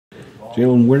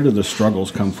Jalyn, where did the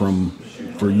struggles come from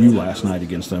for you last night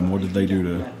against them? What did they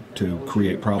do to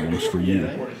create problems for you?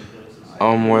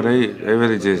 Well, they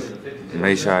really just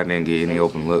made sure I didn't get any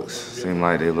open looks. Seemed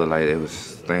like they looked like they was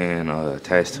staying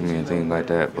attached to me and things like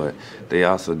that. But they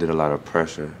also did a lot of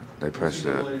pressure. They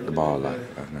pressured the ball a lot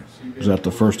last night. Was that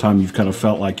the first time you've kind of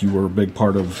felt like you were a big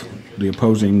part of the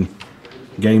opposing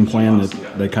game plan that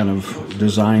they kind of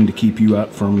designed to keep you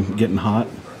up from getting hot?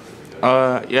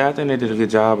 Yeah, I think they did a good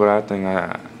job, but I think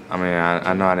I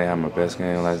know I didn't have my best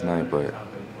game last night, but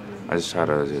I just try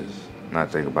to just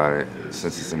not think about it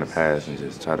since it's in the past and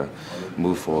just try to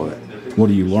move forward. What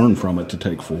do you learn from it to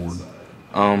take forward?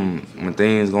 When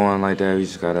things going like that, you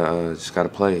just gotta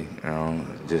play.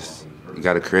 You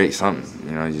gotta create something.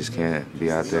 You just can't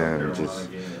be out there and just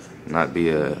not be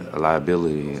a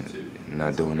liability and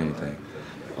not doing anything.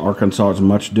 Arkansas is a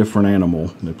much different animal.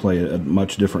 They play a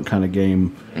much different kind of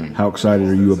game. How excited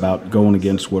are you about going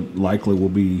against what likely will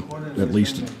be, at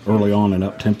least early on, an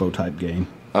up-tempo type game?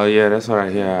 Oh, yeah, that's what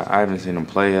I hear. I haven't seen them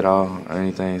play at all or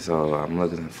anything, so I'm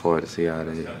looking forward to see how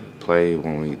they play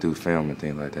when we do film and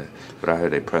things like that. But I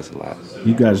heard they press a lot.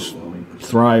 You guys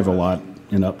thrive a lot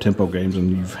in up-tempo games, and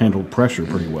you've handled pressure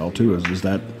pretty well, too. Is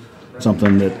that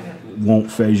something that won't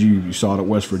phase you? You saw it at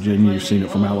West Virginia. You've seen it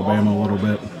from Alabama a little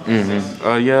bit.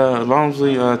 Yeah, as long as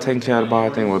we take care of the ball, I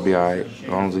think we'll be all right. As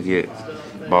long as we get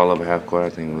the ball over half court, I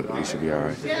think we should be all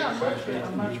right.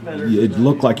 It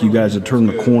looked like you guys had turned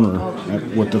the corner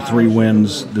with the 3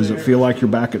 wins. Does it feel like you're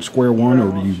back at square one,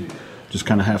 or do you just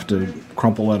kind of have to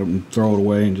crumple at it and throw it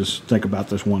away and just think about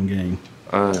this one game?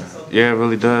 Yeah, it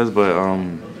really does, but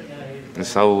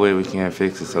it's over with. We can't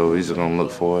fix it, so we're just going to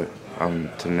look forward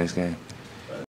to the next game.